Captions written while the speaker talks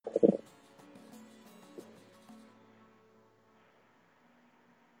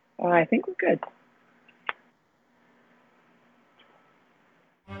I think we're good.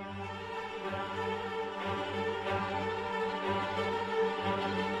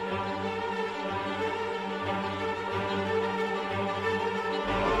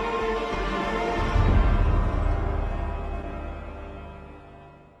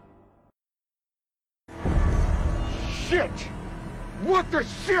 Shit! What the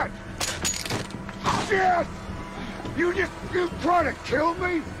shit? Shit! You trying to kill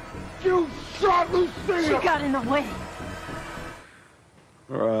me? You shot Lucille! She got in the way.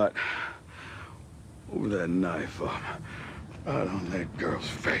 All right. Move that knife up. Right on that girl's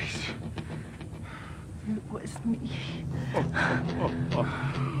face. It was me.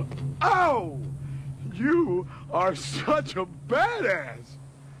 Oh! You are such a badass!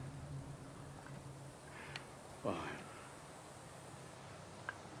 Fine.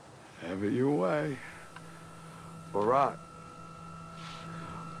 Have it your way. Barat.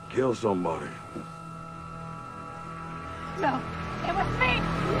 Kill somebody. No, it was me.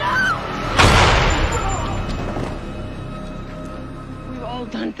 No! We've all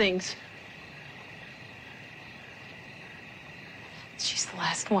done things. She's the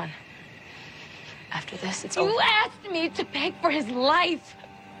last one. After this, it's over. You asked me to beg for his life.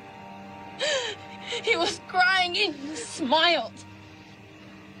 He was crying and you smiled.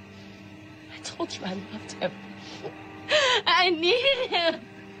 I told you I loved him. I needed him.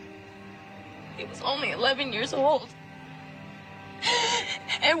 He was only 11 years old.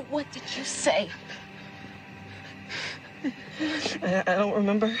 And what did you say? I don't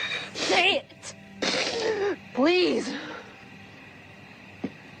remember. Say it. Please.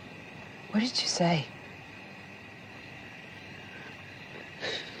 What did you say?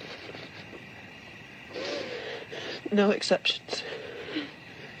 No exceptions.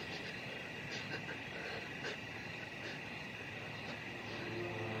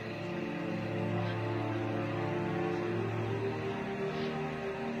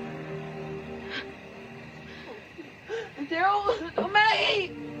 Daryl,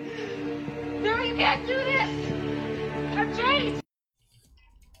 Maggie! Daryl, you can't do this! I've changed!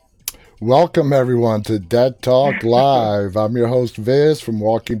 Welcome, everyone, to Dead Talk Live. I'm your host, Viz, from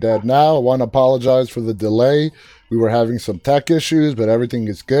Walking Dead Now. I want to apologize for the delay. We were having some tech issues, but everything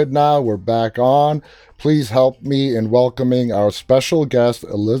is good now. We're back on. Please help me in welcoming our special guest,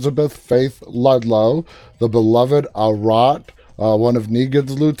 Elizabeth Faith Ludlow, the beloved Arat, one of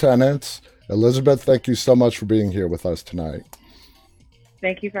Negan's lieutenants. Elizabeth, thank you so much for being here with us tonight.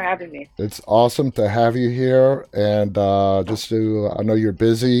 Thank you for having me. It's awesome to have you here, and I know you're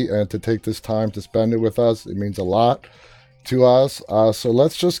busy, and to take this time to spend it with us, it means a lot to us. So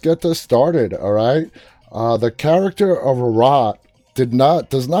let's just get this started, all right? The character of Arat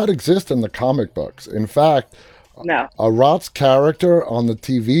does not exist in the comic books. In fact, No. Arat's character on the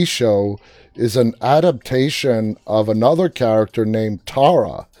TV show is an adaptation of another character named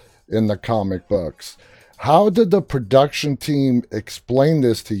Tara in the comic books. How did the production team explain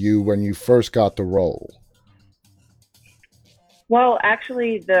this to you when you first got the role? Well,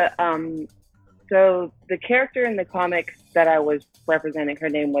 actually, so the character in the comics that I was representing, her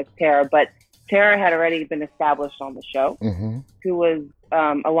name was Tara, but Tara had already been established on the show, who was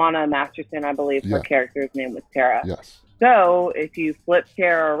Alana Masterson, I believe her character's name was Tara. Yes. So if you flip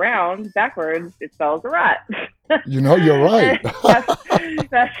Tara around backwards, it spells Arat. You know, you're right.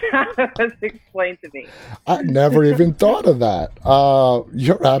 That's how it was explained to me. I never even thought of that.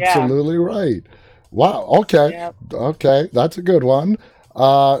 You're absolutely right. Wow. Okay. Yep. Okay. That's a good one.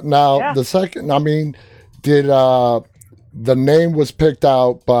 The second, did the name was picked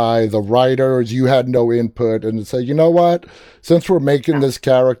out by the writers? You had no input and say, you know what? Since we're making this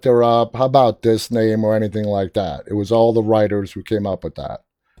character up, how about this name or anything like that? It was all the writers who came up with that.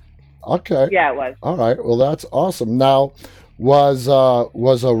 Okay. Yeah, it was. All right. Well, that's awesome. Now, was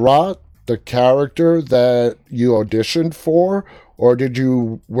Arat the character that you auditioned for, or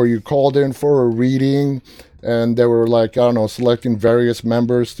were you called in for a reading and they were like, I don't know, selecting various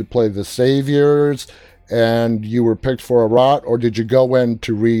members to play the saviors and you were picked for Arat, or did you go in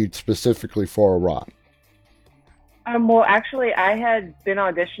to read specifically for Arat? Well, actually, I had been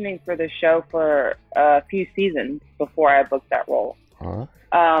auditioning for the show for a few seasons before I booked that role. All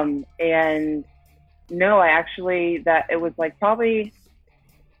right. And no, it was like probably,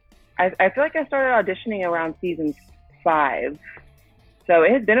 I feel like I started auditioning around season 5. So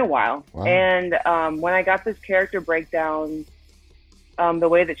it had been a while. Wow. And when I got this character breakdown, the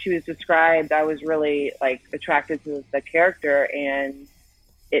way that she was described, I was really like attracted to the character and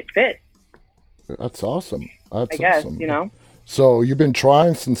it fit. That's awesome. I guess, you know. So you've been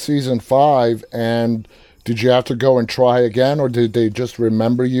trying since season 5, and did you have to go and try again, or did they just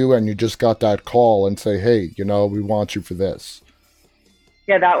remember you and you just got that call and say, hey, we want you for this?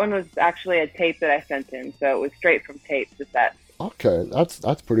 Yeah, that one was actually a tape that I sent in, so it was straight from tape to set. Okay,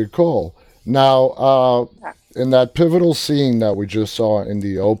 that's pretty cool. Now, in that pivotal scene that we just saw in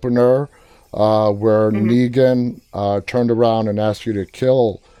the opener, where Negan turned around and asked you to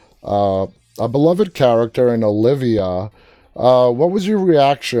kill a beloved character in Olivia, what was your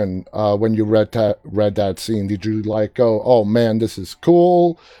reaction when you read that scene? Did you go, oh man, this is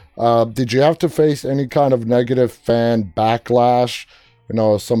cool? Did you have to face any kind of negative fan backlash?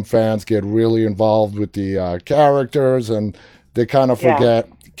 Some fans get really involved with the characters and they kind of forget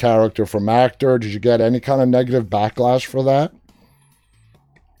character from actor. Did you get any kind of negative backlash for that?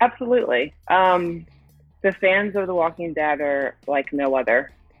 Absolutely. The fans of The Walking Dead are like no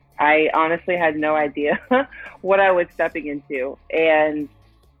other. I honestly had no idea what I was stepping into. And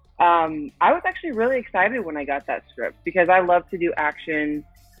I was actually really excited when I got that script because I love to do action.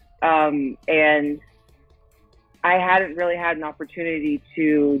 And I hadn't really had an opportunity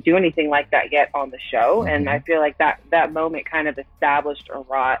to do anything like that yet on the show. And I feel like that moment kind of established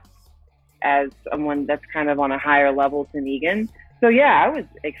Arat as someone that's kind of on a higher level to Negan. So yeah, I was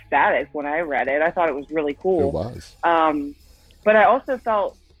ecstatic when I read it. I thought it was really cool. It was. But I also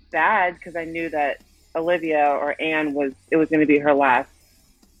felt bad because I knew that Olivia or Anne was going to be her last,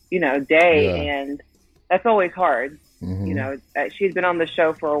 day. And that's always hard. She's been on the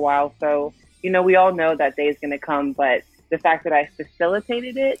show for a while. So, we all know that day is going to come, but the fact that I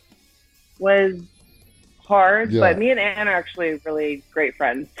facilitated it was hard. But me and Anne are actually really great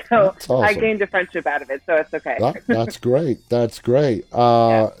friends. So awesome. I gained a friendship out of it. So it's okay. That's great. That's great.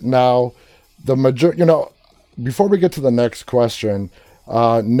 Now, before we get to the next question,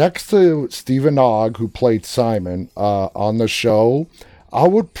 next to Stephen Ogg, who played Simon on the show, I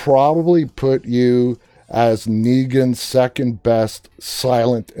would probably put you as Negan's second best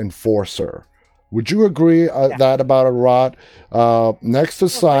silent enforcer. Would you agree that about Arat? Next to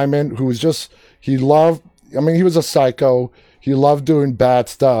Simon, who was he was a psycho. He loved doing bad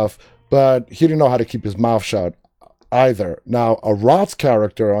stuff, but he didn't know how to keep his mouth shut either. Now, Arat's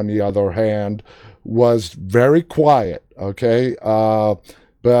character, on the other hand, was very quiet, okay?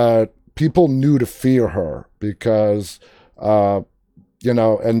 But people knew to fear her because, and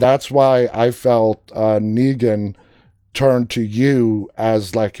that's why I felt Negan turned to you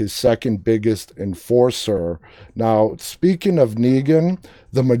as like his second biggest enforcer. Now, speaking of Negan,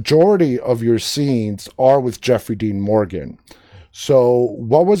 the majority of your scenes are with Jeffrey Dean Morgan. So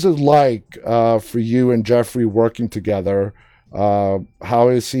what was it like for you and Jeffrey working together? How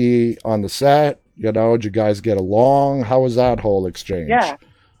is he on the set? Did you guys get along? How was that whole exchange? Yeah,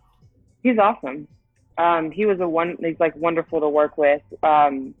 he's awesome. He's like wonderful to work with.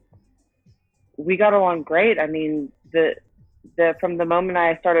 We got along great. I mean, from the moment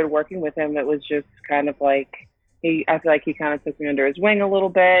I started working with him, it was just kind of like I feel like he kind of took me under his wing a little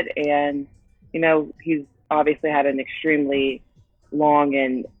bit, and he's obviously had an extremely long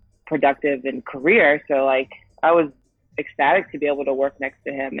and productive career. So like I was ecstatic to be able to work next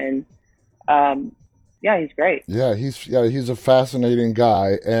to him, and he's great. Yeah, he's a fascinating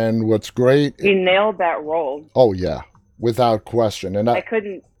guy, and what's great, he nailed that role. Oh yeah, without question. And I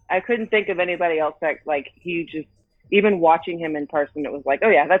couldn't think of anybody else that he just. Even watching him in person, it was like, oh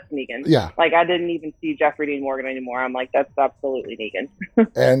yeah, that's Negan. Yeah. Like I didn't even see Jeffrey Dean Morgan anymore. I'm like, that's absolutely Negan.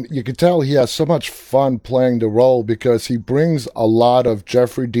 And you could tell he has so much fun playing the role because he brings a lot of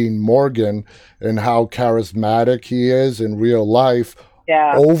Jeffrey Dean Morgan and how charismatic he is in real life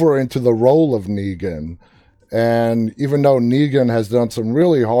over into the role of Negan. And even though Negan has done some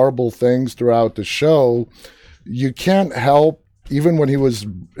really horrible things throughout the show, you can't help, even when he was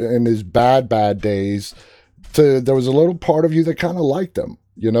in his bad days, there was a little part of you that kind of liked him.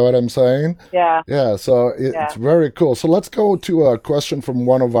 You know what I'm saying? Yeah. Yeah, so it's very cool. So let's go to a question from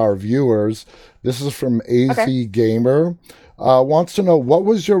one of our viewers. This is from AZ Gamer. Wants to know, what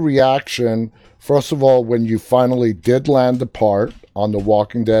was your reaction, first of all, when you finally did land the part on The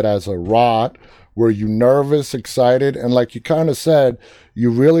Walking Dead as Arat? Were you nervous, excited? And like you kind of said,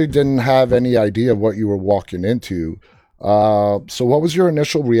 you really didn't have any idea of what you were walking into. So what was your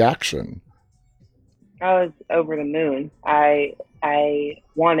initial reaction? I was over the moon. I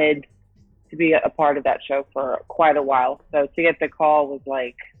wanted to be a part of that show for quite a while. So to get the call was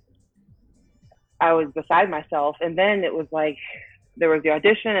like, I was beside myself. And then it was like, there was the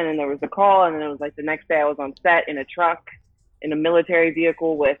audition and then there was the call. And then it was like the next day I was on set in a truck, in a military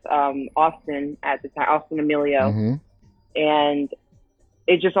vehicle with Austin at the time, Austin Emilio. Mm-hmm. And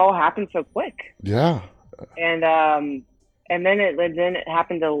it just all happened so quick. Yeah. And and then it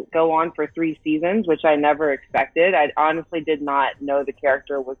happened to go on for 3 seasons, which I never expected. I honestly did not know the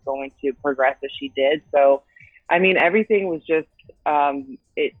character was going to progress as she did. So, I mean, everything was just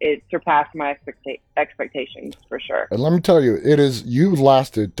it surpassed my expectations for sure. And let me tell you, you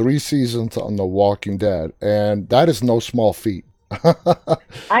lasted 3 seasons on The Walking Dead, and that is no small feat.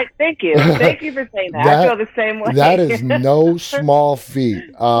 Thank you for saying that. I feel the same way. That is no small feat.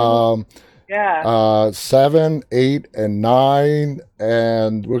 Yeah. 7, 8, and 9,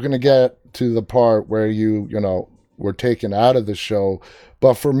 and we're gonna get to the part where you were taken out of the show.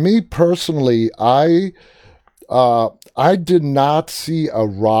 But for me personally, I did not see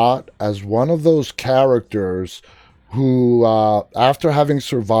Arat as one of those characters who, after having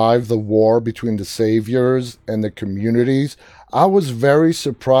survived the war between the saviors and the communities, I was very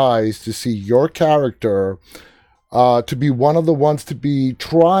surprised to see your character to be one of the ones to be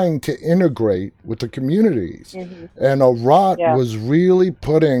trying to integrate with the communities. Mm-hmm. And Arat was really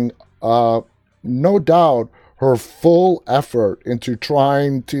putting, no doubt, her full effort into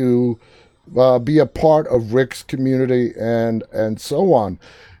trying to be a part of Rick's community and so on.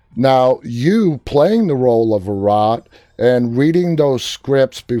 Now, you playing the role of Arat and reading those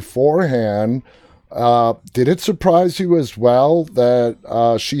scripts beforehand, did it surprise you as well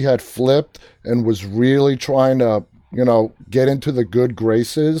that she had flipped and was really trying to, get into the good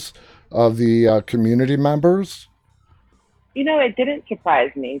graces of the community members? It didn't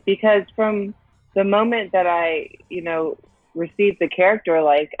surprise me, because from the moment that I, received the character,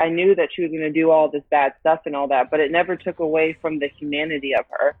 like, I knew that she was going to do all this bad stuff and all that, but it never took away from the humanity of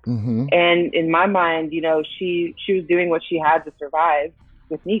her. Mm-hmm. And in my mind, she was doing what she had to survive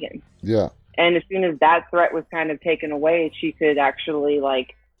with Negan. Yeah. And as soon as that threat was kind of taken away, she could actually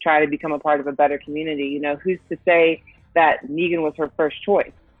try to become a part of a better community. Who's to say that Negan was her first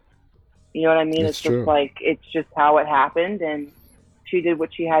choice? You know what I mean? That's it's just true. It's just how it happened, and she did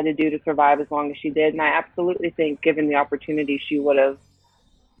what she had to do to survive as long as she did. And I absolutely think, given the opportunity, she would have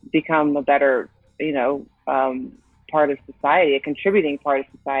become a better, part of society, a contributing part of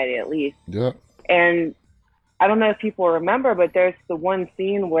society at least. Yeah. And I don't know if people remember, but there's the one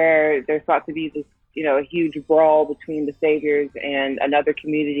scene where there's thought to be this, a huge brawl between the Saviors and another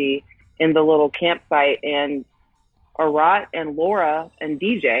community in the little campsite. And Arat and Laura and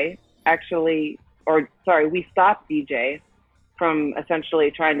DJ we stopped DJ from essentially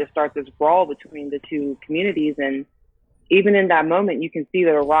trying to start this brawl between the two communities. And even in that moment, you can see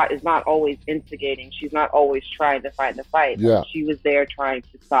that Arat is not always instigating. She's not always trying to find the fight. Yeah. She was there trying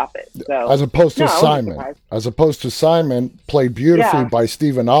to stop it. So, as opposed to Simon, played beautifully by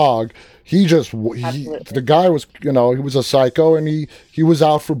Stephen Ogg. The guy was, he was a psycho, and he was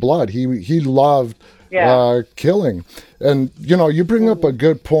out for blood. He loved killing. And, you bring up a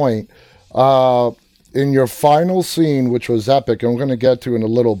good point. In your final scene, which was epic, and we're going to get to in a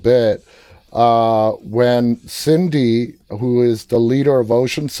little bit, when Cindy, who is the leader of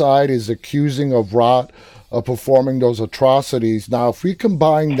Oceanside, is accusing of Arat of performing those atrocities. Now, if we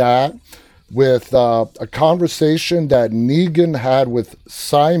combine that with a conversation that Negan had with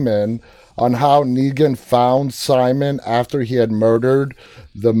Simon on how Negan found Simon after he had murdered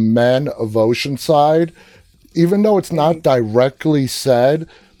the men of Oceanside, even though it's not directly said,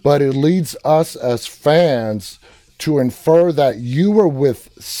 but it leads us as fans to infer that you were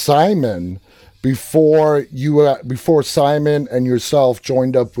with Simon before Simon and yourself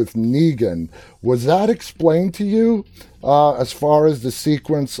joined up with Negan. Was that explained to you as far as the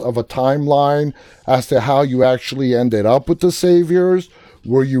sequence of a timeline as to how you actually ended up with the Saviors?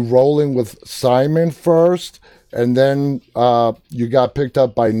 Were you rolling with Simon first, and then you got picked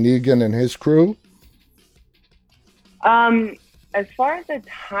up by Negan and his crew? As far as the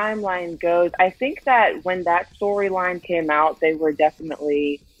timeline goes, I think that when that storyline came out, they were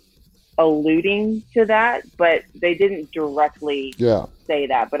definitely alluding to that, but they didn't directly say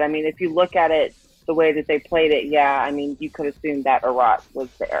that. But I mean, if you look at it the way that they played it, you could assume that Arat was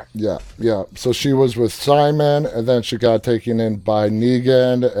there. Yeah. So she was with Simon, and then she got taken in by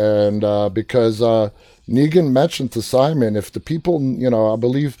Negan, and because Negan mentioned to Simon, if the people, I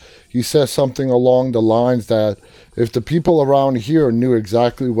believe he says something along the lines that if the people around here knew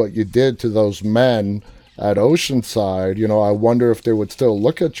exactly what you did to those men at Oceanside, I wonder if they would still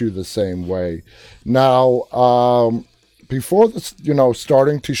look at you the same way. Now, before this,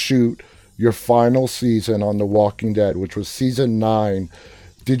 starting to shoot your final season on The Walking Dead, which was season 9,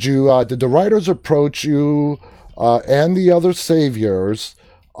 did the writers approach you and the other Saviors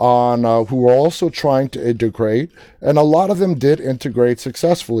on who were also trying to integrate? And a lot of them did integrate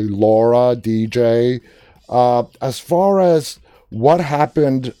successfully. Laura, DJ. As far as what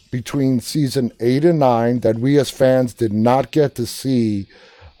happened between season 8 and 9 that we as fans did not get to see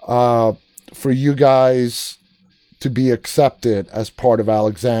for you guys to be accepted as part of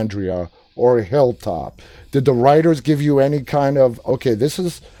Alexandria or Hilltop? Did the writers give you any kind of, okay, this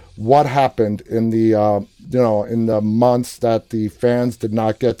is what happened in the in the months that the fans did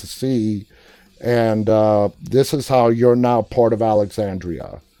not get to see, and this is how you're now part of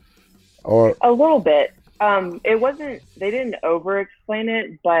Alexandria? Or a little bit. It wasn't, they didn't over explain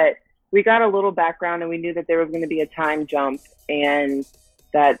it, but we got a little background and we knew that there was going to be a time jump and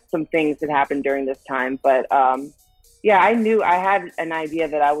that some things had happened during this time. But yeah, I had an idea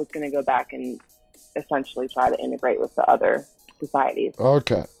that I was going to go back and essentially try to integrate with the other societies.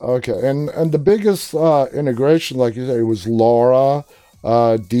 Okay. And the biggest integration, like you said, was Laura,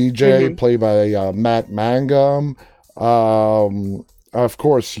 DJ, played by Matt Mangum. Of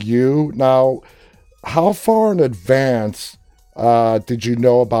course, you. Now, how far in advance did you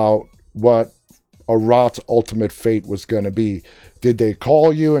know about what Arat's ultimate fate was going to be? Did they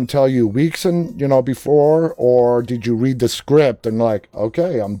call you and tell you weeks before, or did you read the script and like,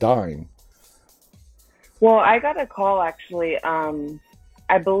 okay, I'm dying? Well, I got a call actually.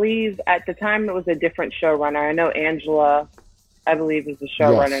 I believe at the time it was a different showrunner. I know Angela, I believe, is the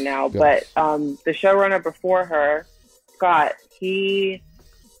showrunner now, but the showrunner before her, Scott, he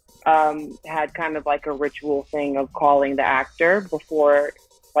had kind of like a ritual thing of calling the actor before,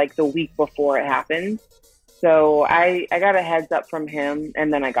 like the week before it happened. So I got a heads up from him,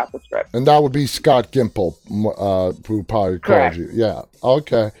 and then I got the script. And that would be Scott Gimple, who probably called you. Yeah.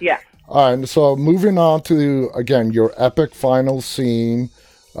 Okay. Yeah. All right. And so moving on to, again, your epic final scene.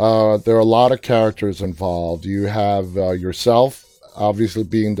 There are a lot of characters involved. You have yourself, obviously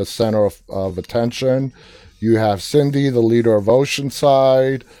being the center of attention. You have Cindy, the leader of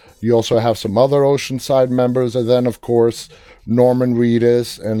Oceanside. You also have some other Oceanside members. And then, of course, Norman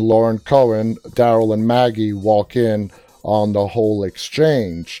Reedus and Lauren Cohen, Daryl and Maggie walk in on the whole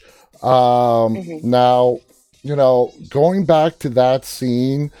exchange. Now, going back to that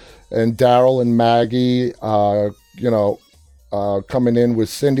scene and Daryl and Maggie, coming in with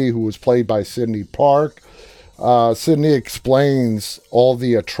Cindy, who was played by Sydney Park. Sydney explains all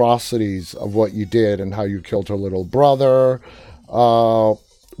the atrocities of what you did and how you killed her little brother.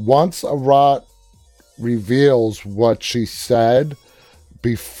 Once Arat reveals what she said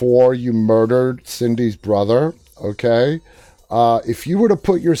before you murdered Cindy's brother, okay? If you were to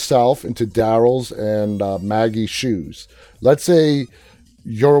put yourself into Daryl's and Maggie's shoes, let's say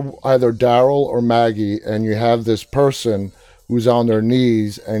you're either Daryl or Maggie and you have this person who's on their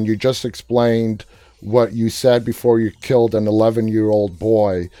knees and you just explained what you said before you killed an 11-year-old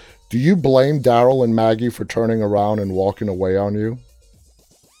boy, do you blame Daryl and Maggie for turning around and walking away on you?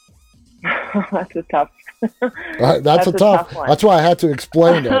 That's a tough. That's a tough one. That's why I had to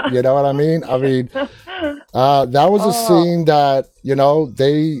explain it. You know what I mean? I mean, that was a scene that,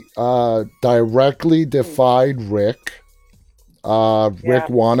 they directly defied Rick. Rick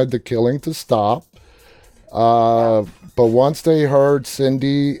wanted the killing to stop. But once they heard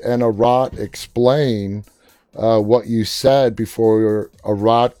Cindy and Arat explain what you said before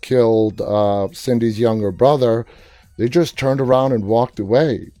Arat killed Cindy's younger brother, they just turned around and walked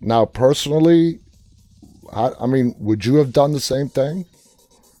away. Now, personally, I mean, would you have done the same thing?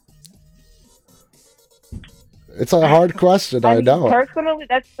 It's a hard question. I know. Personally,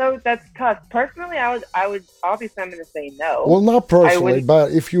 that's tough. Personally, I would obviously, I'm going to say no. Well, not personally,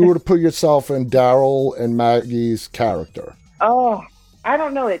 but if you were to put yourself in Daryl and Maggie's character. Oh, I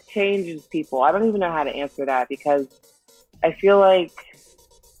don't know. It changes people. I don't even know how to answer that because I feel like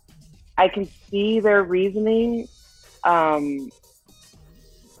I can see their reasoning, but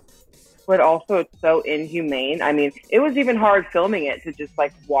also it's so inhumane. I mean, it was even hard filming it to just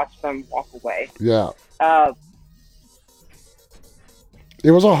like watch them walk away. Yeah. It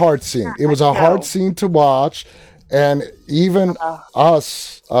was a hard scene. It was a hard scene to watch. And even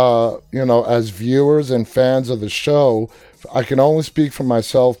us, as viewers and fans of the show, I can only speak for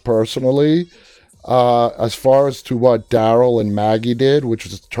myself personally. As far as to what Daryl and Maggie did, which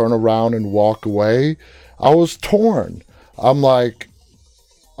was to turn around and walk away, I was torn. I'm like,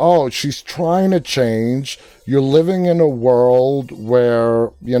 oh, she's trying to change. You're living in a world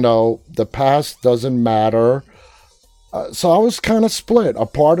where, the past doesn't matter. So I was kind of split. A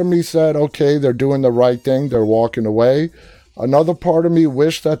part of me said, okay, they're doing the right thing. They're walking away. Another part of me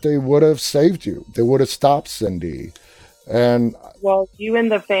wished that they would have saved you. They would have stopped Cindy. And well, you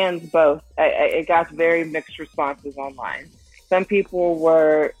and the fans both. It got very mixed responses online. Some people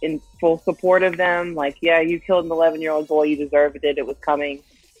were in full support of them. Like, yeah, you killed an 11-year-old boy. You deserved it. It was coming.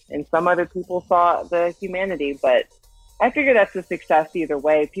 And some other people saw the humanity. But I figure that's a success either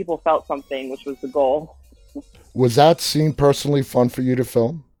way. People felt something, which was the goal. Was that scene personally fun for you to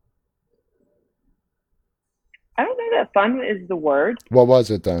film? I don't know that fun is the word. What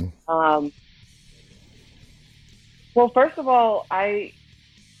was it then? Well, first of all,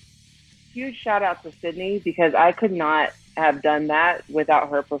 huge shout out to Sydney, because I could not have done that without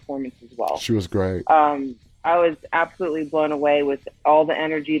her performance as well. She was great. I was absolutely blown away with all the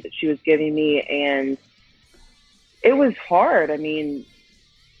energy that she was giving me, and it was hard. I mean,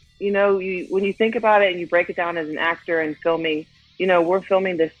 you know, when you think about it and you break it down as an actor and filming, you know, we're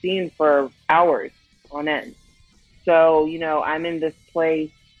filming this scene for hours on end. So, you know, I'm in this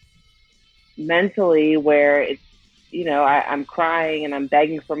place mentally where it's, you know, I'm crying and I'm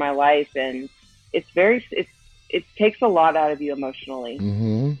begging for my life, and it takes a lot out of you emotionally.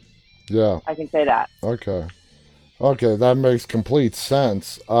 Mm-hmm. Yeah. I can say that. Okay, that makes complete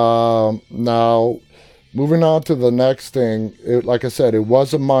sense. Now, moving on to the next thing, like I said, it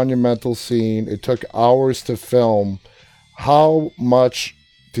was a monumental scene. It took hours to film. How much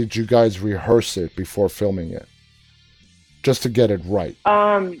did you guys rehearse it before filming it, just to get it right?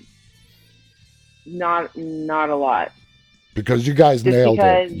 Not a lot. Because you guys nailed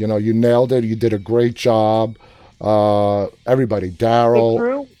it. You know, you nailed it. You did a great job. Everybody,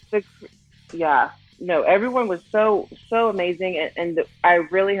 Daryl. Everyone was so amazing, and I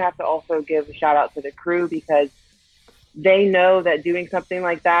really have to also give a shout out to the crew, because they know that doing something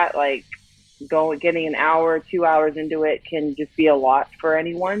like that, like getting an hour, 2 hours into it, can just be a lot for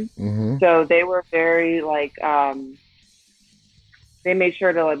anyone. Mm-hmm. So they were very they made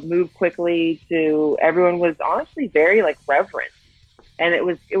sure to like move quickly. Everyone was honestly very like reverent, and it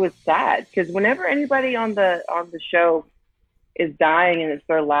was sad, because whenever anybody on the show is dying and it's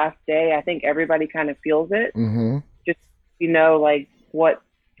their last day, I think everybody kind of feels it. Mm-hmm. Just, you know, like what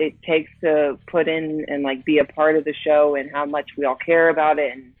it takes to put in and like be a part of the show, and how much we all care about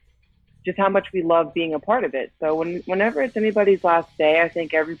it, and just how much we love being a part of it. So whenever it's anybody's last day, I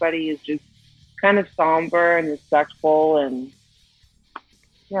think everybody is just kind of somber and respectful, and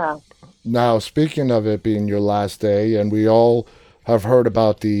yeah. Now, speaking of it being your last day, and we all have heard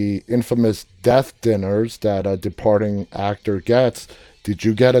about the infamous death dinners that a departing actor gets. Did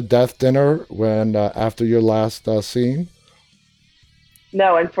you get a death dinner when after your last scene?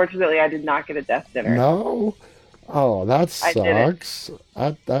 No, unfortunately, I did not get a death dinner. No? Oh, that sucks.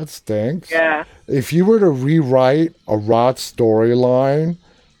 That stinks. Yeah. If you were to rewrite a Rot storyline,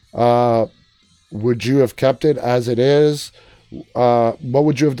 would you have kept it as it is? What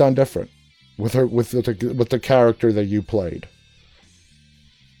would you have done different with her, with the character that you played?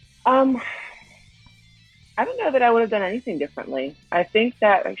 I don't know that I would have done anything differently. I think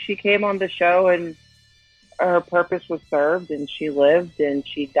that she came on the show and her purpose was served, and she lived, and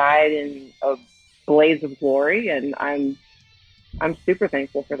she died in a blaze of glory, and I'm super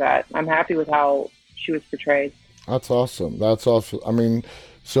thankful for that. I'm happy with how she was portrayed. That's awesome. That's awesome. I mean,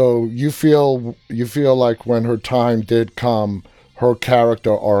 so you feel like when her time did come, her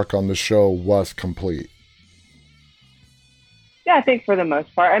character arc on the show was complete. Yeah, I think for the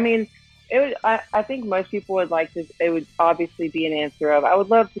most part. I mean, I think most people would like to. It would obviously be an answer of, I would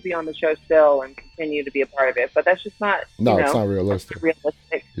love to be on the show still and continue to be a part of it, but that's just not. No, it's not realistic.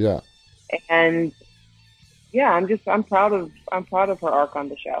 Yeah. And yeah, I'm proud of her arc on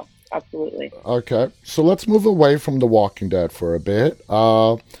the show. Absolutely. Okay, so let's move away from The Walking Dead for a bit.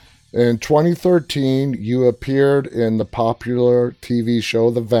 In 2013, you appeared in the popular TV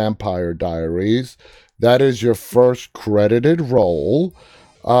show The Vampire Diaries. That is your first credited role.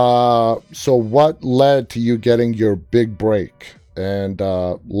 So what led to you getting your big break and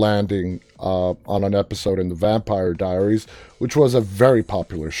landing on an episode in The Vampire Diaries, which was a very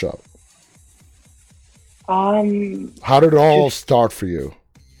popular show? How did it all start for you?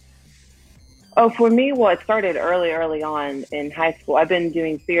 Oh, for me, well, it started early on in high school. I've been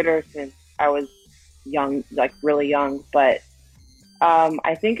doing theater since I was young, like really young. But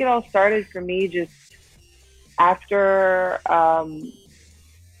I think it all started for me just after,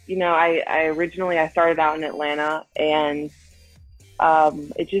 you know, I originally started out in Atlanta, and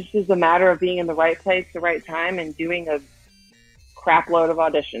it just is a matter of being in the right place, the right time, and doing a crap load of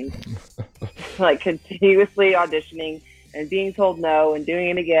auditions, like continuously auditioning and being told no and doing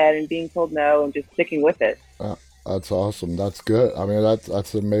it again and being told no and just sticking with it. That's awesome. That's good. I mean,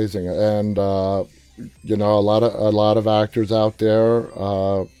 that's amazing. And, you know, a lot of actors out there,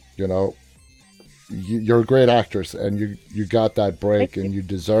 you know, you're a great actress, and you got that break and you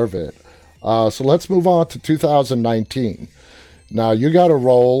deserve it. So let's move on to 2019. Now, you got a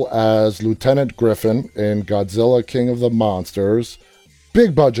role as Lieutenant Griffin in Godzilla King of the Monsters.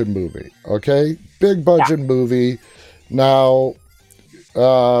 Big budget movie, okay? Big budget movie. Now,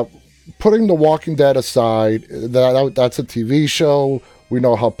 putting The Walking Dead aside, that's a TV show. We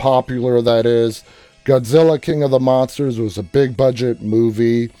know how popular that is. Godzilla King of the Monsters was a big budget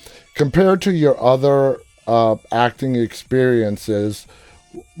movie. Compared to your other acting experiences,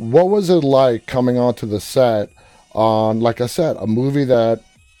 what was it like coming onto the set on, like I said, a movie that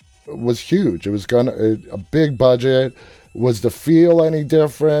was huge? It was a big budget. Was the feel any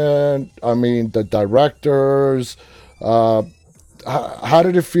different? I mean, the directors. How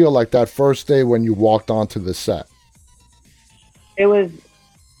did it feel like that first day when you walked onto the set? It was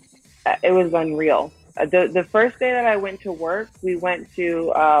unreal. The first day that I went to work, we went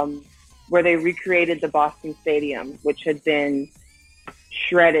to where they recreated the Boston Stadium, which had been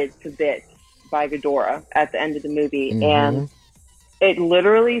shredded to bits by Ghidorah at the end of the movie, Mm-hmm. and it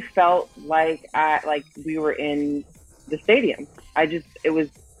literally felt like we were in the stadium. It was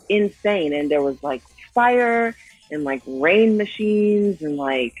insane, and there was like fire and like rain machines and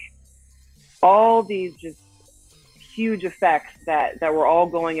like all these just huge effects that were all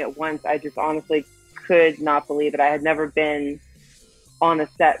going at once. I just honestly could not believe it. I had never been on a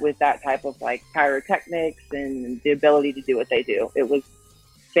set with that type of like pyrotechnics and the ability to do what they do. It was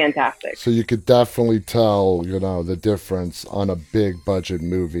fantastic. So you could definitely tell, the difference on a big budget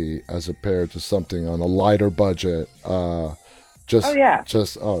movie as compared to something on a lighter budget. Okay.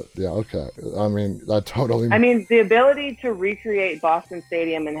 I mean, that totally. I mean, the ability to recreate Boston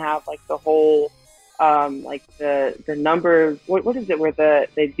Stadium and have like the whole, like the number. What is it? Where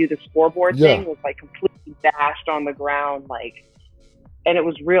they do the scoreboard thing was like completely dashed on the ground, like, and it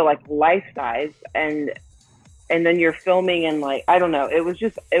was real, like life size, and then you're filming and like I don't know. It was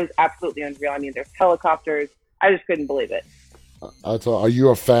absolutely unreal. I mean, there's helicopters. I just couldn't believe it. Are you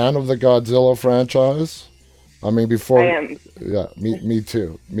a fan of the Godzilla franchise? I mean, before. I am. Yeah, me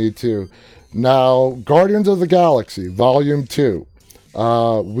too. Me too. Now, Guardians of the Galaxy Volume 2.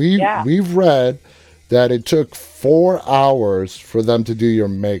 We've read that it took 4 hours for them to do your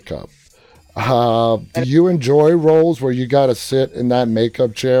makeup. Do you enjoy roles where you got to sit in that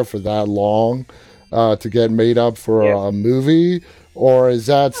makeup chair for that long to get made up for a movie? Or is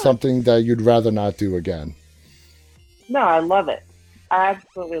that something that you'd rather not do again? No, I love it. I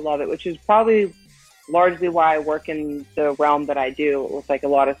absolutely love it, which is probably largely why I work in the realm that I do with like a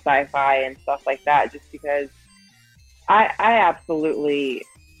lot of sci-fi and stuff like that, just because I absolutely,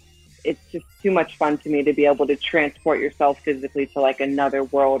 it's just too much fun to me to be able to transport yourself physically to like another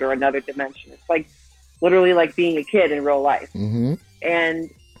world or another dimension. It's like literally like being a kid in real life. Mm-hmm. And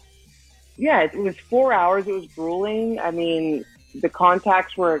yeah, it was 4 hours. It was grueling. I mean, the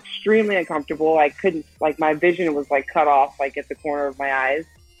contacts were extremely uncomfortable. I couldn't, like, my vision was like cut off, like at the corner of my eyes.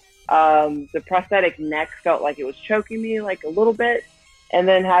 The prosthetic neck felt like it was choking me like a little bit. And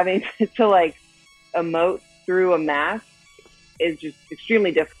then having to like emote through a mask is just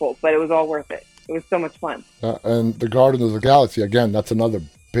extremely difficult, but it was all worth it. It was so much fun. And the Guardians of the Galaxy, again, that's another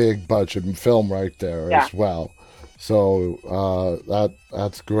big budget film right there as well. So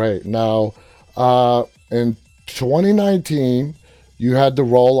that's great. Now, in 2019, you had the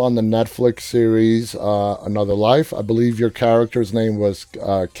role on the Netflix series Another Life. I believe your character's name was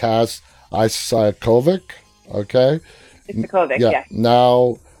Cass Isakovic. Okay. Isakovic, yeah.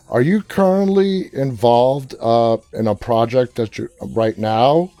 Now, are you currently involved in a project that you're right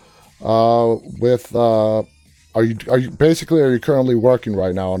now with? Are you currently working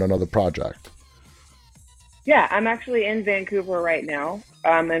right now on another project? Yeah, I'm actually in Vancouver right now,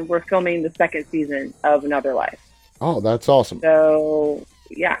 and we're filming the second season of Another Life. Oh, that's awesome. So,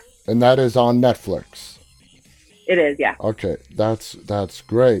 yeah. And that is on Netflix. It is, yeah. Okay, that's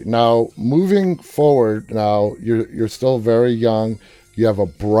great. Now, moving forward, now you're still very young. You have a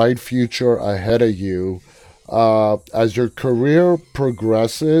bright future ahead of you. As your career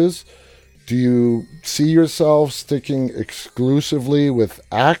progresses, do you see yourself sticking exclusively with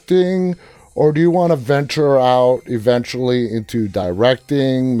acting, or do you want to venture out eventually into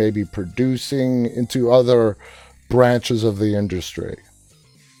directing, maybe producing, into other branches of the industry?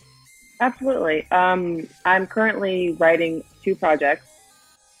 Absolutely. I'm currently writing 2 projects,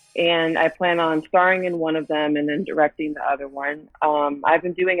 and I plan on starring in one of them and then directing the other one. I've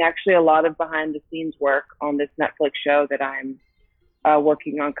been doing actually a lot of behind the scenes work on this Netflix show that I'm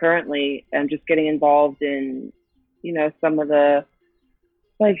working on currently. I'm just getting involved in, some of the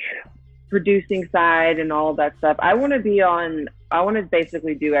like producing side and all of that stuff. I want to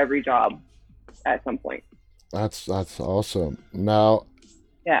basically do every job at some point. That's awesome. Now,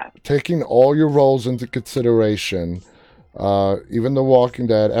 yeah, taking all your roles into consideration, even The Walking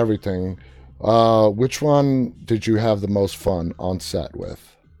Dead, everything, which one did you have the most fun on set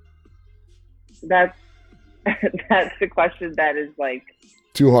with? That's That's the question that is like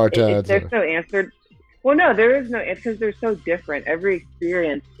too hard to answer. There's no answer. Well, no, there is no. It's because they're so different. Every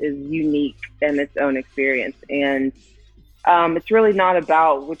experience is unique in its own experience, and it's really not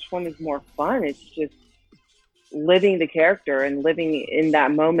about which one is more fun. It's just living the character and living in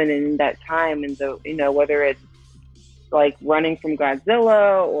that moment and in that time, and whether it's like running from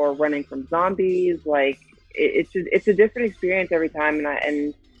Godzilla or running from zombies, like it's a different experience every time,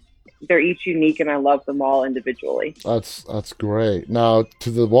 and they're each unique, and I love them all individually. That's great. Now,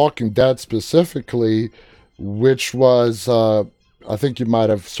 to The Walking Dead specifically, which was, I think you might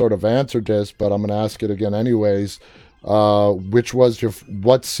have sort of answered this, but I'm going to ask it again anyways.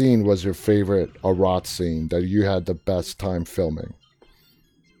 What scene was your favorite Arat scene that you had the best time filming?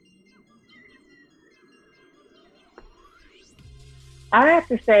 I'm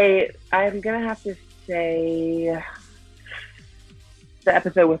going to have to say the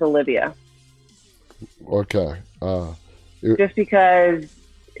episode with Olivia. Okay. Just because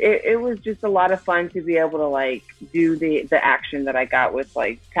it was just a lot of fun to be able to like do the action that I got with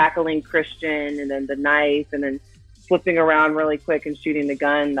like tackling Christian and then the knife and then flipping around really quick and shooting the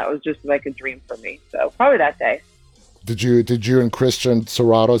gun. That was just like a dream for me. So probably that day. Did you and Christian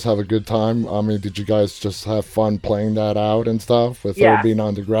Serratos have a good time? I mean, did you guys just have fun playing that out and stuff with her being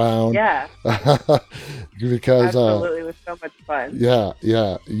on the ground? Yeah. Because absolutely, it was so much fun. Yeah.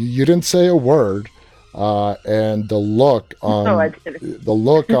 You didn't say a word, and the look on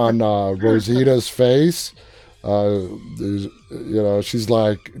Rosita's face. She's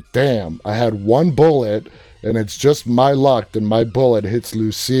like, "Damn, I had one bullet, and it's just my luck that my bullet hits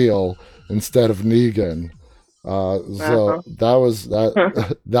Lucille instead of Negan." So that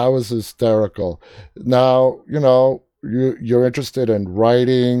was hysterical. Now, you're interested in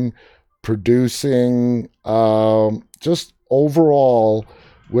writing, producing, just overall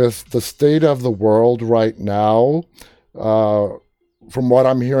with the state of the world right now. From what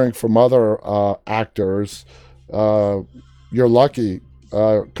I'm hearing from other actors, you're lucky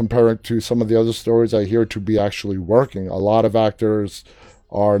comparing to some of the other stories I hear to be actually working. A lot of actors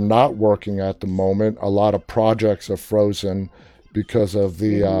are not working at the moment. A lot of projects are frozen because of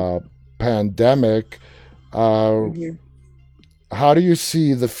the pandemic. How do you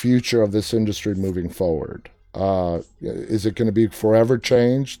see the future of this industry moving forward? Is it going to be forever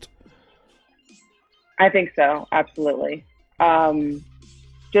changed? I think so, absolutely.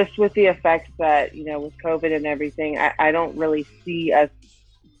 Just with the effects that, with COVID and everything, I don't really see us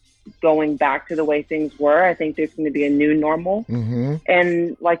going back to the way things were. I think there's going to be a new normal. Mm-hmm.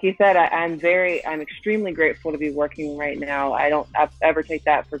 And like you said, I'm extremely grateful to be working right now. I don't ever take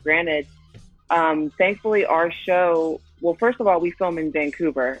that for granted. Thankfully, our show, well, first of all, we film in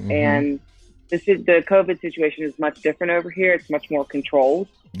Vancouver, and the COVID situation is much different over here. It's much more controlled.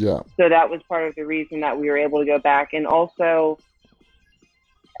 Yeah. So that was part of the reason that we were able to go back. And also,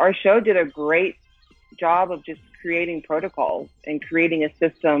 our show did a great job of just creating protocols and creating a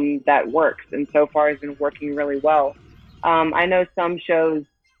system that works, and so far has been working really well. I know some shows,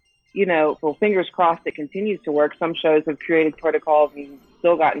 well, fingers crossed it continues to work. Some shows have created protocols and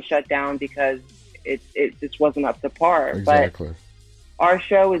still gotten shut down because it just wasn't up to par. Exactly. But our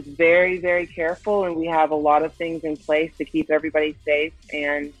show is very, very careful, and we have a lot of things in place to keep everybody safe.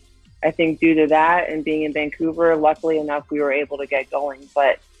 And I think due to that and being in Vancouver, luckily enough, we were able to get going.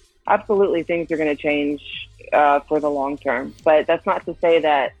 But absolutely, things are going to change for the long term. But that's not to say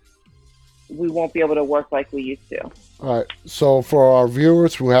that we won't be able to work like we used to. All right. So for our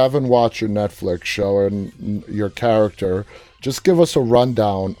viewers who haven't watched your Netflix show and your character, just give us a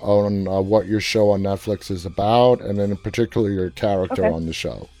rundown on what your show on Netflix is about, and then in particular your character on the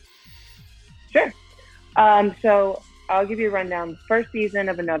show. Sure. So I'll give you a rundown. First season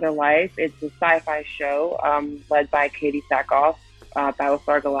of Another Life. It's a sci-fi show led by Katie Sackhoff,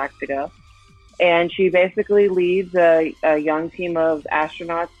 Battlestar Galactica. And she basically leads a young team of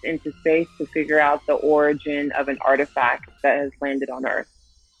astronauts into space to figure out the origin of an artifact that has landed on Earth.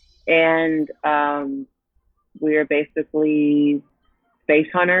 And we are basically space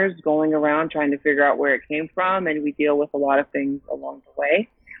hunters going around trying to figure out where it came from, and we deal with a lot of things along the way.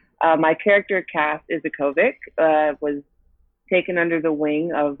 My character, Cass Isakovic, was taken under the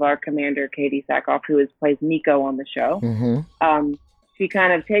wing of our commander, Katie Sackhoff, who plays Nico on the show. Mm-hmm. She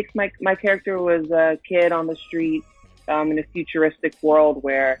kind of takes my character was a kid on the street in a futuristic world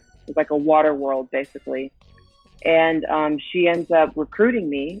where it's like a water world, basically. And she ends up recruiting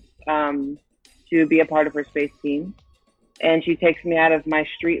me to be a part of her space team. And she takes me out of my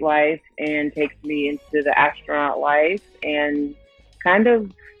street life and takes me into the astronaut life and kind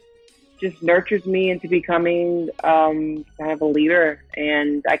of just nurtures me into becoming kind of a leader.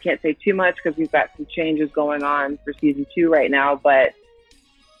 And I can't say too much because we've got some changes going on for season 2 right now. But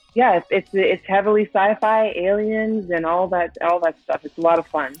yeah, it's heavily sci-fi, aliens, and all that stuff. It's a lot of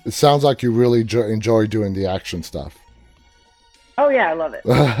fun. It sounds like you really enjoy doing the action stuff. Oh yeah, I love it.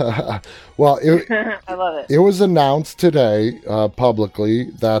 Well, I love it. It was announced today publicly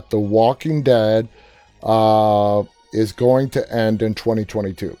that The Walking Dead is going to end in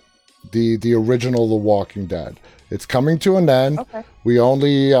 2022. The original The Walking Dead. It's coming to an end. Okay. We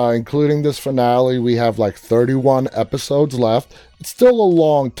only, including this finale, we have like 31 episodes left. It's still a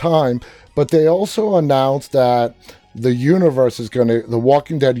long time, but they also announced that the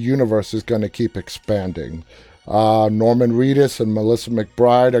Walking Dead universe is going to keep expanding. Norman Reedus and Melissa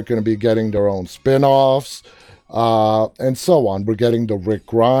McBride are going to be getting their own spin-offs, and so on. We're getting the Rick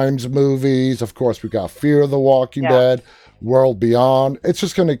Grimes movies. Of course, we got Fear the Walking Dead, World Beyond. It's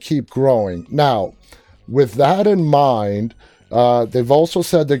just going to keep growing. Now, with that in mind, they've also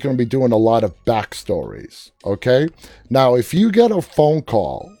said they're going to be doing a lot of backstories, okay? Now, if you get a phone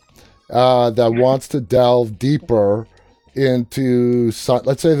call that wants to delve deeper into,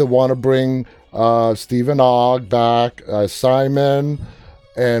 let's say they want to bring Stephen Ogg back, Simon,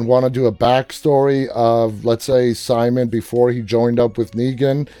 and want to do a backstory of, let's say, Simon before he joined up with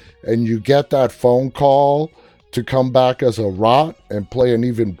Negan, and you get that phone call to come back as a Rot and play an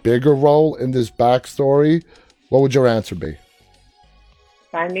even bigger role in this backstory, what would your answer be?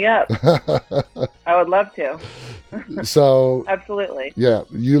 Sign me up. I would love to. So absolutely. Yeah,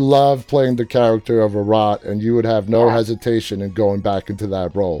 you love playing the character of a Rot, and you would have no hesitation in going back into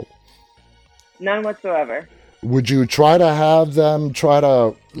that role. None whatsoever. Would you try to have them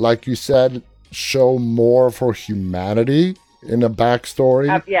like you said, show more for humanity in a backstory?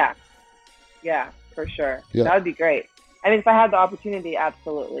 Yeah, for sure. Yeah. That would be great. I mean, if I had the opportunity,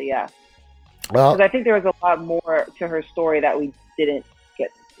 absolutely, yeah. Because I think there was a lot more to her story that we didn't get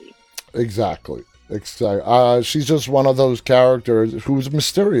to see. Exactly. She's just one of those characters who's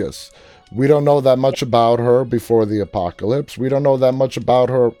mysterious. We don't know that much about her before the apocalypse. We don't know that much about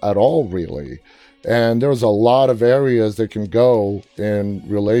her at all, really. And there's a lot of areas that can go in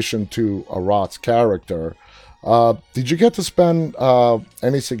relation to a Rot's character. Did you get to spend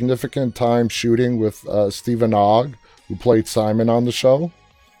any significant time shooting with Stephen Ogg, who played Simon on the show?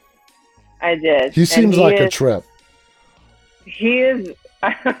 I did. He seems like a trip. He is.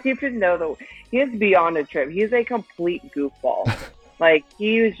 I don't even know he is beyond a trip. He's a complete goofball. Like,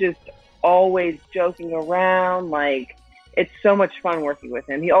 he was just always joking around. Like, it's so much fun working with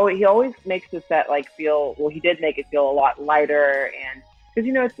him. He always makes the set he did make it feel a lot lighter, and because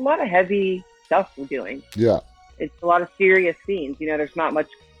it's a lot of heavy stuff we're doing. Yeah, it's a lot of serious scenes. There's not much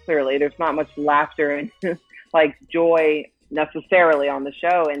laughter and like joy necessarily on the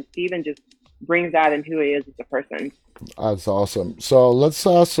show, and Steven just brings that in who he is as a person. That's awesome. So let's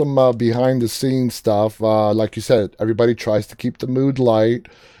some behind the scenes stuff. Like you said, everybody tries to keep the mood light.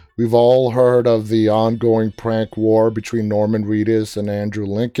 We've all heard of the ongoing prank war between Norman Reedus and Andrew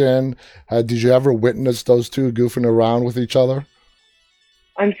Lincoln. Did you ever witness those two goofing around with each other?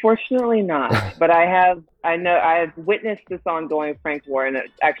 Unfortunately not, but I have witnessed this ongoing prank war, and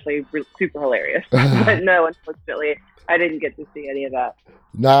it's actually super hilarious. But no, unfortunately, I didn't get to see any of that.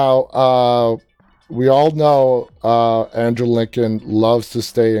 Now, we all know Andrew Lincoln loves to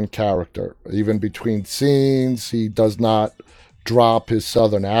stay in character. Even between scenes, he does not drop his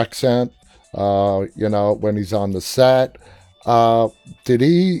Southern accent, when he's on the set. Did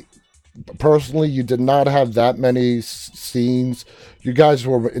he, personally, you did not have that many scenes. You guys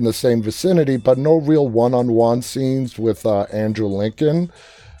were in the same vicinity, but no real one-on-one scenes with Andrew Lincoln.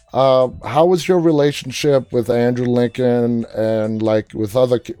 How was your relationship with Andrew Lincoln and with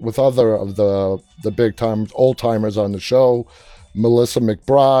other of the big time old timers on the show? Melissa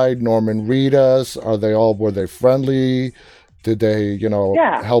McBride, Norman Reedus, were they friendly? Did they,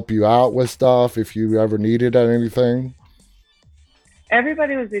 help you out with stuff if you ever needed anything?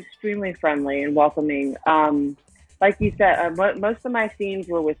 Everybody was extremely friendly and welcoming. Like you said, most of my scenes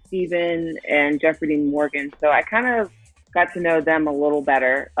were with Steven and Jeffrey Dean Morgan, so I kind of got to know them a little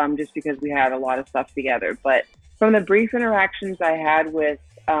better, just because we had a lot of stuff together. But from the brief interactions I had with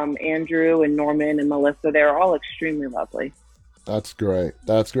Andrew and Norman and Melissa, they were all extremely lovely. That's great.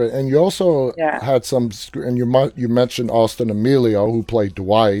 And you also had and you mentioned Austin Emilio, who played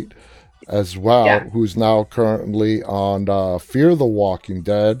Dwight as well, who's now currently on Fear the Walking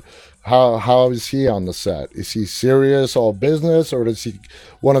Dead. How is he on the set? Is he serious, all business, or is he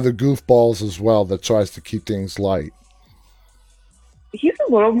one of the goofballs as well that tries to keep things light? He's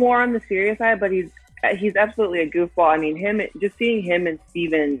a little more on the serious side, but he's he's absolutely a goofball. I mean, just seeing him and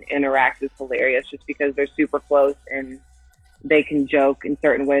Steven interact is hilarious, just because they're super close and they can joke in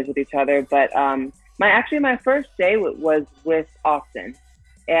certain ways with each other. But my first day was with Austin,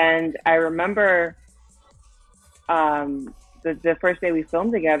 and I remember the first day we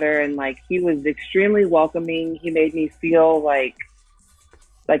filmed together, and like he was extremely welcoming. He made me feel like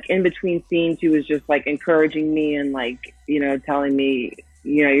in between scenes, he was just like encouraging me and like, telling me,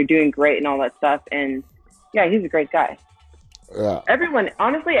 you're doing great and all that stuff. And yeah, he's a great guy. Yeah.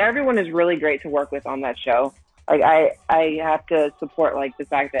 Honestly, everyone is really great to work with on that show. Like I have to support like the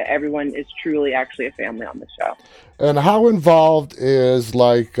fact that everyone is truly actually a family on the show. And how involved is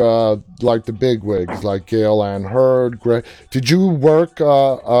like the big wigs like Gail Ann Hurd? Greg, did you work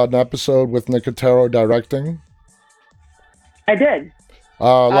an episode with Nicotero directing? I did.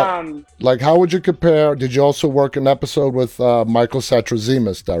 Like how would you compare? Did you also work an episode with Michael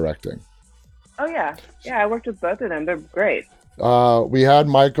Satrazemis directing? Oh yeah, I worked with both of them. They're great. We had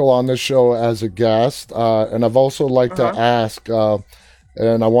Michael on this show as a guest, and I've also liked to ask,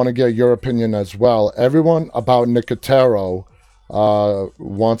 and I want to get your opinion as well. Everyone about Nicotero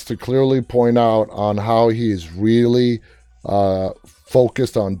wants to clearly point out on how he is really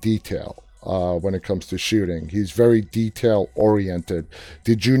focused on detail. When it comes to shooting, he's very detail oriented.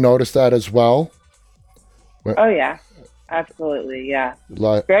 Did you notice that as well? Oh yeah, absolutely, yeah.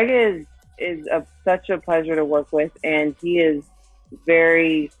 Greg is such a pleasure to work with, and he is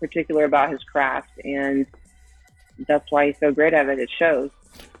very particular about his craft, and that's why he's so great at it. It shows.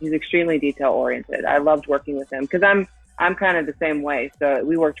 He's extremely detail oriented. I loved working with him because I'm kind of the same way, so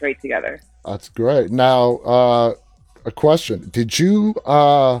we worked great together. That's great. Now, a question: Did you?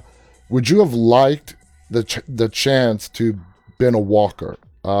 Would you have liked the chance to been a walker,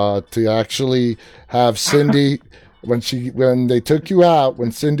 to actually have Cindy when they took you out,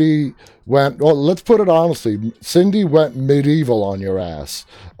 when Cindy went, well, let's put it honestly, Cindy went medieval on your ass.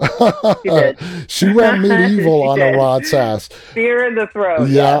 She did. She went medieval on a Rod's ass. Spear in the throat.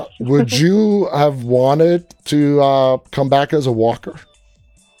 Yeah. Yes. Would you have wanted to come back as a walker?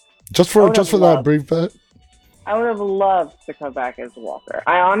 Just for that brief bit? I would have loved to come back as a walker.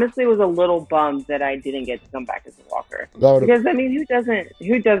 I honestly was a little bummed that I didn't get to come back as a walker. Because I mean, who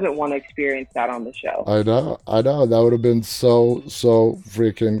doesn't want to experience that on the show? I know. That would have been so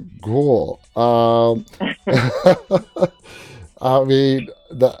freaking cool. I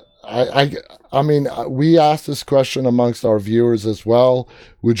mean, we asked this question amongst our viewers as well.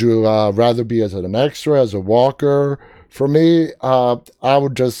 Would you rather be as an extra, as a walker? For me, I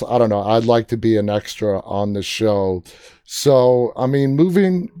don't know, I'd like to be an extra on the show. So, I mean,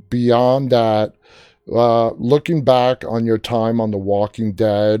 moving beyond that, looking back on your time on The Walking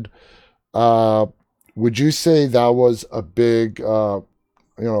Dead, would you say that was a big,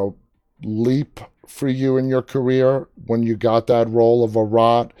 leap for you in your career when you got that role of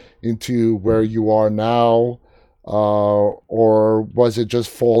Arat into where you are now? Or was it just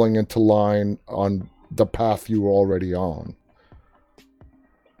falling into line on the path you were already on?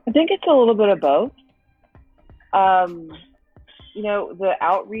 I think it's a little bit of both. The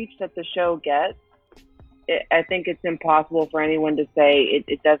outreach that the show gets, I think it's impossible for anyone to say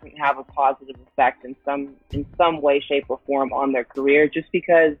it doesn't have a positive effect in some way, shape, or form on their career, just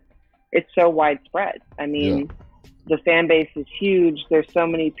because it's so widespread. I mean, The fan base is huge. There's so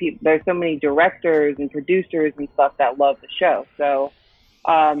many people. There's so many directors and producers and stuff that love the show. So,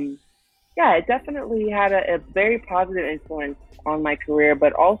 yeah, it definitely had a very positive influence on my career,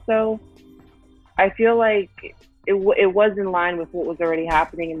 but also I feel like it was in line with what was already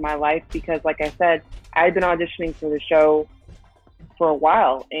happening in my life, because like I said, I had been auditioning for the show for a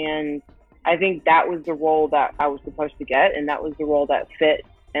while, and I think that was the role that I was supposed to get, and that was the role that fit,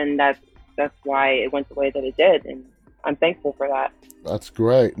 and that's why it went the way that it did, and I'm thankful for that. That's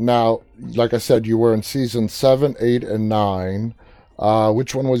great. Now, like I said, you were in season 7, 8, and 9.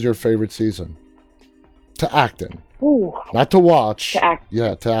 Which one was your favorite season to act in? Ooh. Not to watch. To act.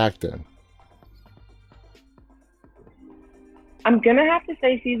 Yeah, to act in. I'm gonna have to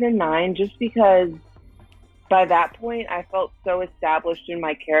say season 9, just because by that point I felt so established in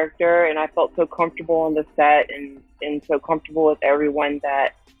my character, and I felt so comfortable on the set and so comfortable with everyone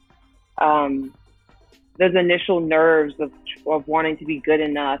that those initial nerves of wanting to be good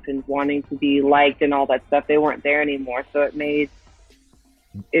enough and wanting to be liked and all that stuff, they weren't there anymore. So it made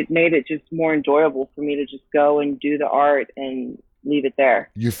it just more enjoyable for me to just go and do the art and leave it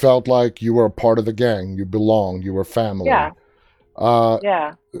there. You felt like you were a part of the gang. You belonged. You were family. Yeah.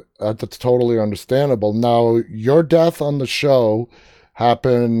 Yeah. That's totally understandable. Now, your death on the show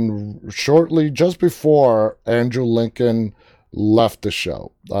happened shortly just before Andrew Lincoln left the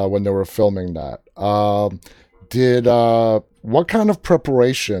show when they were filming that. What kind of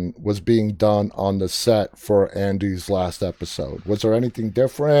preparation was being done on the set for Andy's last episode? Was there anything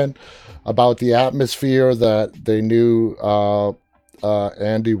different about the atmosphere that they knew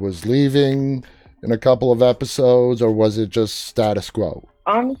Andy was leaving in a couple of episodes, or was it just status quo?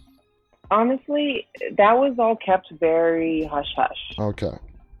 Honestly, that was all kept very hush hush. Okay.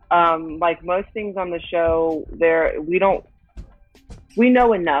 Like most things on the show, we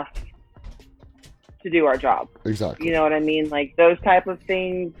know enough to do our job. Exactly. You know what I mean? Like those type of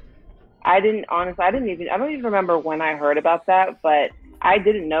things. I don't even remember when I heard about that, but I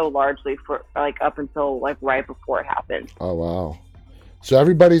didn't know largely for like up until like right before it happened. Oh, wow. So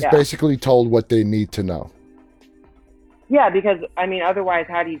everybody's basically told what they need to know. Yeah, because I mean, otherwise,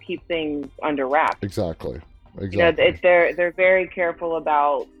 how do you keep things under wraps? Exactly. You know, they're very careful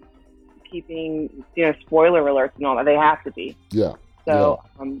about keeping, you know, spoiler alerts and all that. They have to be. Yeah. So,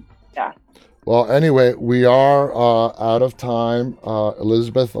 yeah. Well, anyway, we are out of time.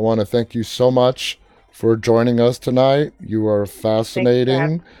 Elizabeth, I want to thank you so much for joining us tonight. You are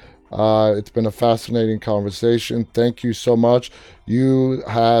fascinating. It's been a fascinating conversation. Thank you so much. You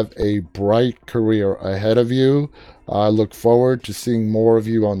have a bright career ahead of you. I look forward to seeing more of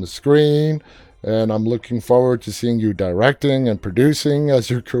you on the screen, and I'm looking forward to seeing you directing and producing as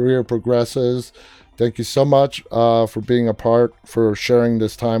your career progresses. Thank you so much for being a part, for sharing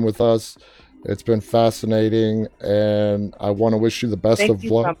this time with us. It's been fascinating, and I want to wish you the best of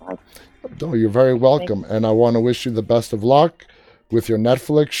luck. So much. No, you're very welcome, and I want to wish you the best of luck with your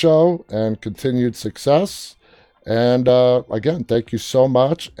Netflix show and continued success. And again, thank you so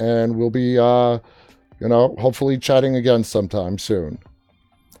much, and we'll be, hopefully chatting again sometime soon.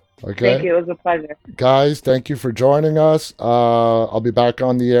 Okay. Thank you. It was a pleasure. Guys, thank you for joining us. I'll be back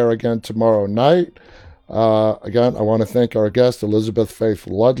on the air again tomorrow night. Again, I want to thank our guest, Elizabeth Faith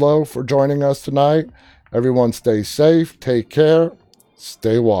Ludlow, for joining us tonight. Everyone stay safe, take care,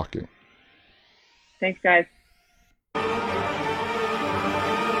 stay walking. Thanks, guys.